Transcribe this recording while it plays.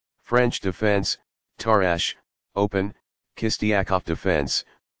French defense, Tarash, open, Kistiakov defense,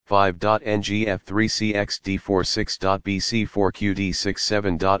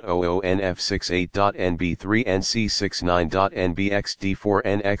 5.NGF3CXD46.BC4QD67.OO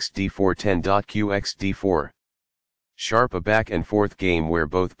NF68.NB3NC69.NBXD4NXD410.QXD4. Sharp a back and forth game where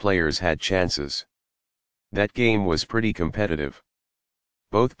both players had chances. That game was pretty competitive.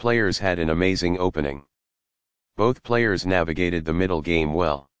 Both players had an amazing opening. Both players navigated the middle game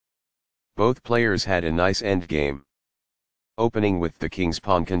well. Both players had a nice end game. Opening with the king's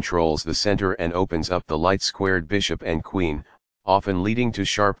pawn controls the center and opens up the light-squared bishop and queen, often leading to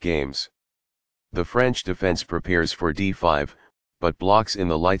sharp games. The French defense prepares for d5, but blocks in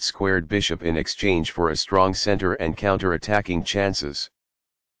the light-squared bishop in exchange for a strong center and counter-attacking chances.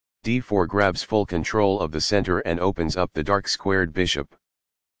 d4 grabs full control of the center and opens up the dark-squared bishop.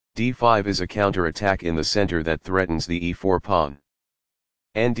 d5 is a counter-attack in the center that threatens the e4 pawn.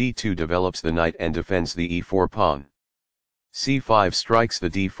 And d2 develops the knight and defends the e4 pawn. c5 strikes the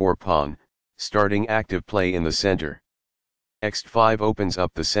d4 pawn, starting active play in the center. x5 opens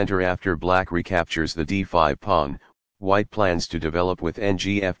up the center after black recaptures the d5 pawn. White plans to develop with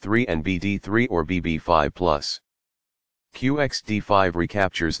ngf3 and bd3 or bb5+. qxd5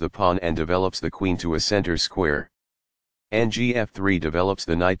 recaptures the pawn and develops the queen to a center square. ngf3 develops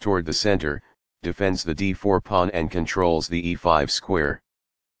the knight toward the center, defends the d4 pawn and controls the e5 square.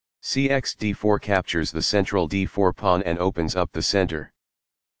 cxd4 captures the central d4 pawn and opens up the center.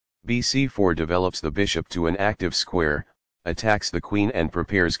 bc4 develops the bishop to an active square, attacks the queen and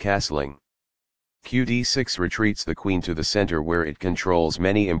prepares castling. qd6 retreats the queen to the center where it controls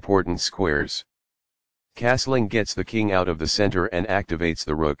many important squares. Castling gets the king out of the center and activates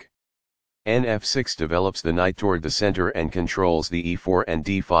the rook. nf6 develops the knight toward the center and controls the e4 and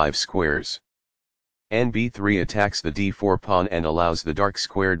d5 squares. nb3 attacks the d4 pawn and allows the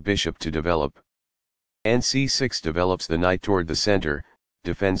dark-squared bishop to develop. nc6 develops the knight toward the center,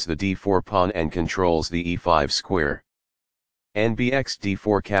 defends the d4 pawn and controls the e5 square.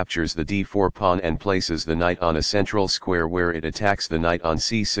 nbxd4 captures the d4 pawn and places the knight on a central square where it attacks the knight on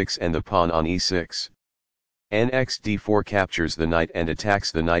c6 and the pawn on e6. nxd4 captures the knight and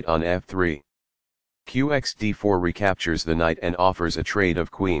attacks the knight on f3. qxd4 recaptures the knight and offers a trade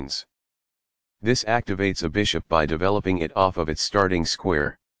of queens. This activates a bishop by developing it off of its starting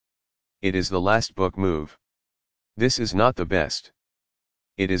square. It is the last book move. This is not the best.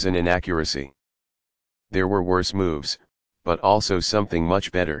 It is an inaccuracy. There were worse moves, but also something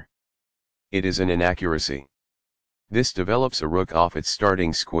much better. It is an inaccuracy. This develops a rook off its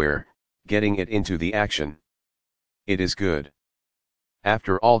starting square, getting it into the action. It is good.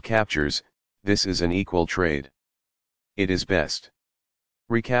 After all captures, this is an equal trade. It is best.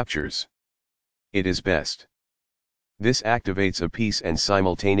 Recaptures. It is best. This activates a piece and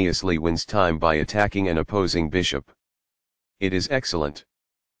simultaneously wins time by attacking an opposing bishop. It is excellent.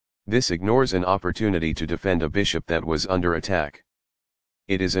 This ignores an opportunity to defend a bishop that was under attack.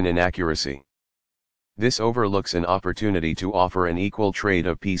 It is an inaccuracy. This overlooks an opportunity to offer an equal trade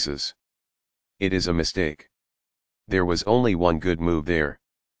of pieces. It is a mistake. There was only one good move there.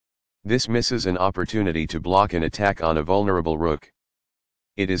 This misses an opportunity to block an attack on a vulnerable rook.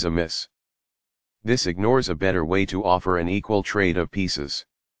 It is a miss. This ignores a better way to offer an equal trade of pieces.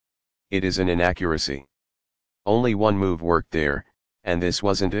 It is an inaccuracy. Only one move worked there, and this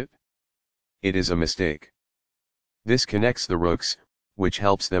wasn't it? It is a mistake. This connects the rooks, which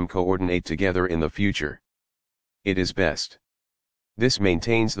helps them coordinate together in the future. It is best. This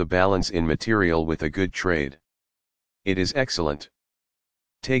maintains the balance in material with a good trade. It is excellent.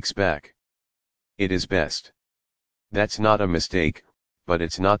 Takes back. It is best. That's not a mistake, but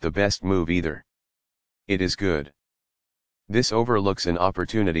it's not the best move either. It is good. This overlooks an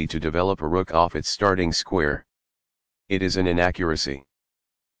opportunity to develop a rook off its starting square. It is an inaccuracy.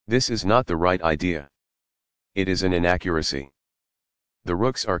 This is not the right idea. It is an inaccuracy. The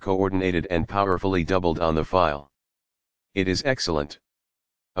rooks are coordinated and powerfully doubled on the file. It is excellent.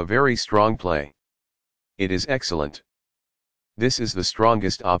 A very strong play. It is excellent. This is the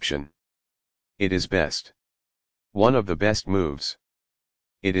strongest option. It is best. One of the best moves.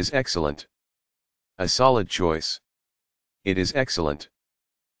 It is excellent. A solid choice. It is excellent.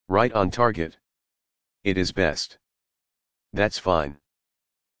 Right on target. It is best. That's fine.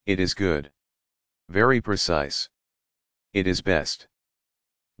 It is good. Very precise. It is best.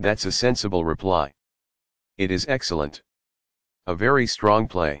 That's a sensible reply. It is excellent. A very strong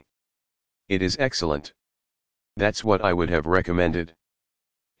play. It is excellent. That's what I would have recommended.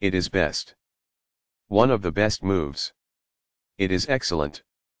 It is best. One of the best moves. It is excellent.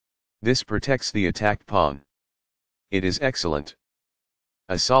 This protects the attacked pawn. It is excellent.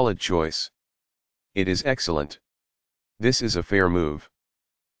 A solid choice. It is excellent. This is a fair move.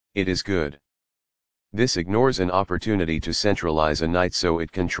 It is good. This ignores an opportunity to centralize a knight so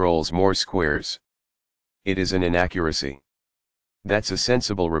it controls more squares. It is an inaccuracy. That's a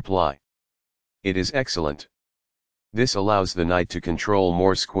sensible reply. It is excellent. This allows the knight to control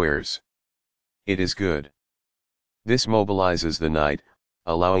more squares. It is good. This mobilizes the knight,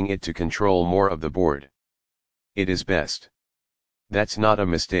 allowing it to control more of the board. It is best. That's not a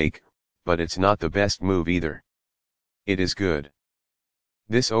mistake, but it's not the best move either. It is good.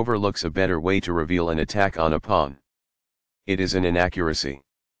 This overlooks a better way to reveal an attack on a pawn. It is an inaccuracy.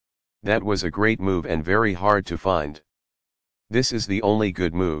 That was a great move and very hard to find. This is the only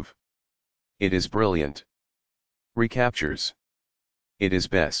good move. It is brilliant. Recaptures. It is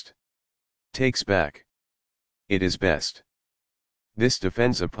best. Takes back. It is best. This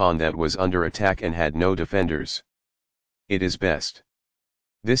defends a pawn that was under attack and had no defenders. It is best.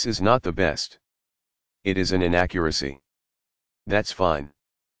 This is not the best. It is an inaccuracy. That's fine.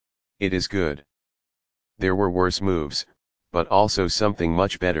 It is good. There were worse moves, but also something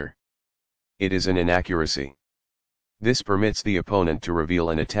much better. It is an inaccuracy. This permits the opponent to reveal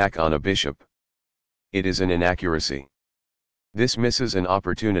an attack on a bishop. It is an inaccuracy. This misses an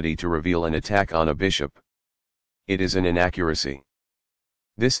opportunity to reveal an attack on a bishop. It is an inaccuracy.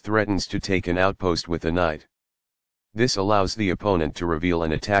 This threatens to take an outpost with a knight. This allows the opponent to reveal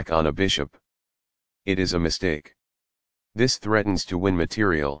an attack on a bishop. It is a mistake. This threatens to win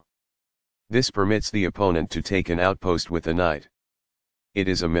material. This permits the opponent to take an outpost with a knight. It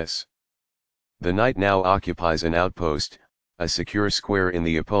is a miss. The knight now occupies an outpost, a secure square in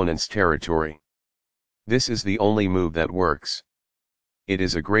the opponent's territory. This is the only move that works. It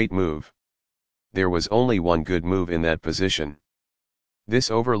is a great move. There was only one good move in that position.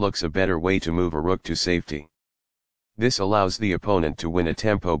 This overlooks a better way to move a rook to safety. This allows the opponent to win a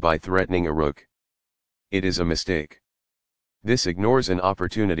tempo by threatening a rook. It is a mistake. This ignores an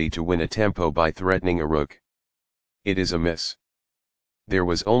opportunity to win a tempo by threatening a rook. It is a miss. There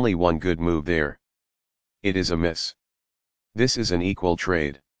was only one good move there. It is a miss. This is an equal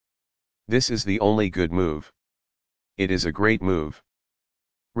trade. This is the only good move. It is a great move.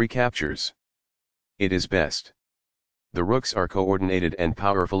 Recaptures. It is best. The rooks are coordinated and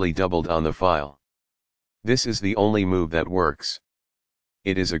powerfully doubled on the file. This is the only move that works.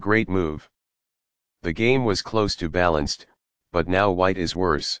 It is a great move. The game was close to balanced, but now white is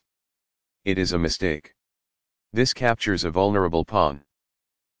worse. It is a mistake. This captures a vulnerable pawn.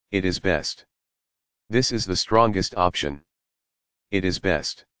 It is best. This is the strongest option. It is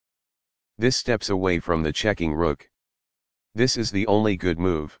best. This steps away from the checking rook. This is the only good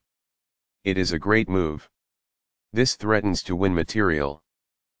move. It is a great move. This threatens to win material.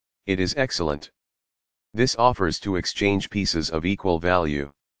 It is excellent. This offers to exchange pieces of equal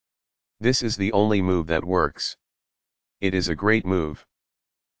value. This is the only move that works. It is a great move.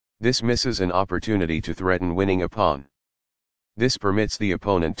 This misses an opportunity to threaten winning a pawn. This permits the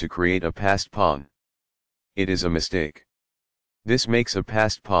opponent to create a passed pawn. It is a mistake. This makes a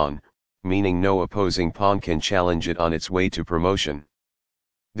passed pawn, meaning no opposing pawn can challenge it on its way to promotion.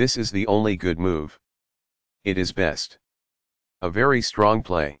 This is the only good move. It is best. A very strong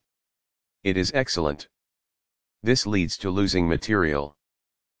play. It is excellent. This leads to losing material.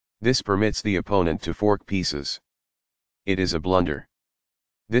 This permits the opponent to fork pieces. It is a blunder.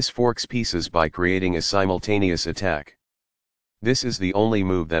 This forks pieces by creating a simultaneous attack. This is the only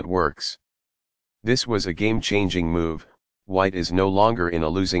move that works. This was a game-changing move. White is no longer in a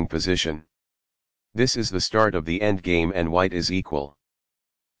losing position. This is the start of the endgame and white is equal.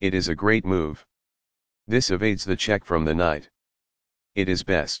 It is a great move. This evades the check from the knight. It is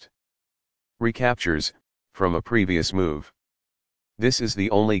best. Recaptures, from a previous move. This is the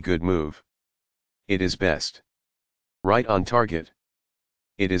only good move. It is best. Right on target.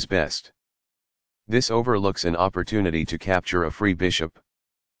 It is best. This overlooks an opportunity to capture a free bishop.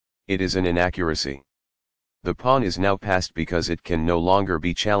 It is an inaccuracy. The pawn is now passed because it can no longer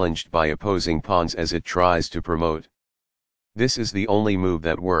be challenged by opposing pawns as it tries to promote. This is the only move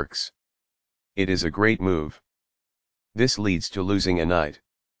that works. It is a great move. This leads to losing a knight.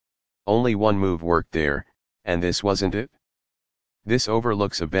 Only one move worked there, and this wasn't it? This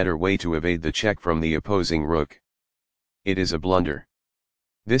overlooks a better way to evade the check from the opposing rook. It is a blunder.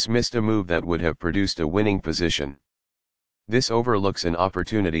 This missed a move that would have produced a winning position. This overlooks an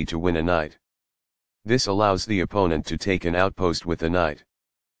opportunity to win a knight. This allows the opponent to take an outpost with a knight.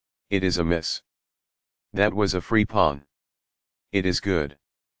 It is a miss. That was a free pawn. It is good.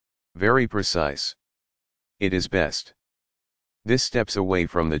 Very precise. It is best. This steps away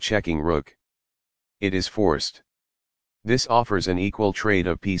from the checking rook. It is forced. This offers an equal trade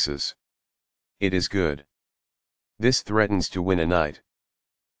of pieces. It is good. This threatens to win a knight.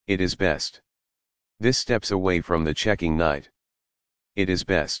 It is best. This steps away from the checking knight. It is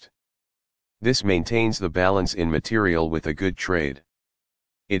best. This maintains the balance in material with a good trade.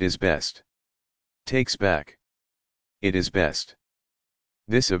 It is best. Takes back. It is best.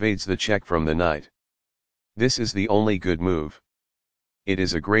 This evades the check from the knight. This is the only good move. It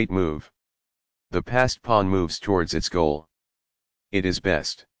is a great move. The passed pawn moves towards its goal. It is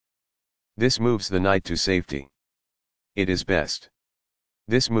best. This moves the knight to safety. It is best.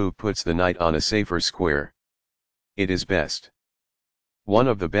 This move puts the knight on a safer square. It is best. One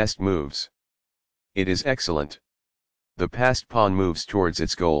of the best moves. It is excellent. The passed pawn moves towards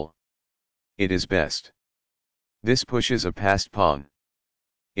its goal. It is best. This pushes a passed pawn.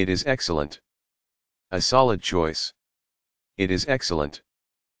 It is excellent. A solid choice. It is excellent.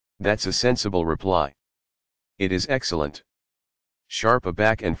 That's a sensible reply. It is excellent. Sharp a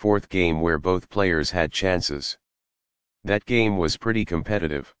back and forth game where both players had chances. That game was pretty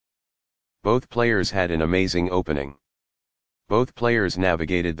competitive. Both players had an amazing opening. Both players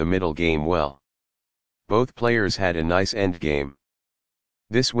navigated the middle game well. Both players had a nice end game.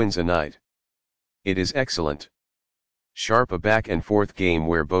 This wins a knight. It is excellent. Sharp a back and forth game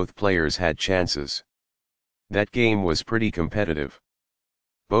where both players had chances. That game was pretty competitive.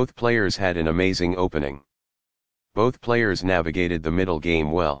 Both players had an amazing opening. Both players navigated the middle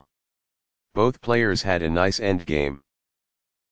game well. Both players had a nice end game.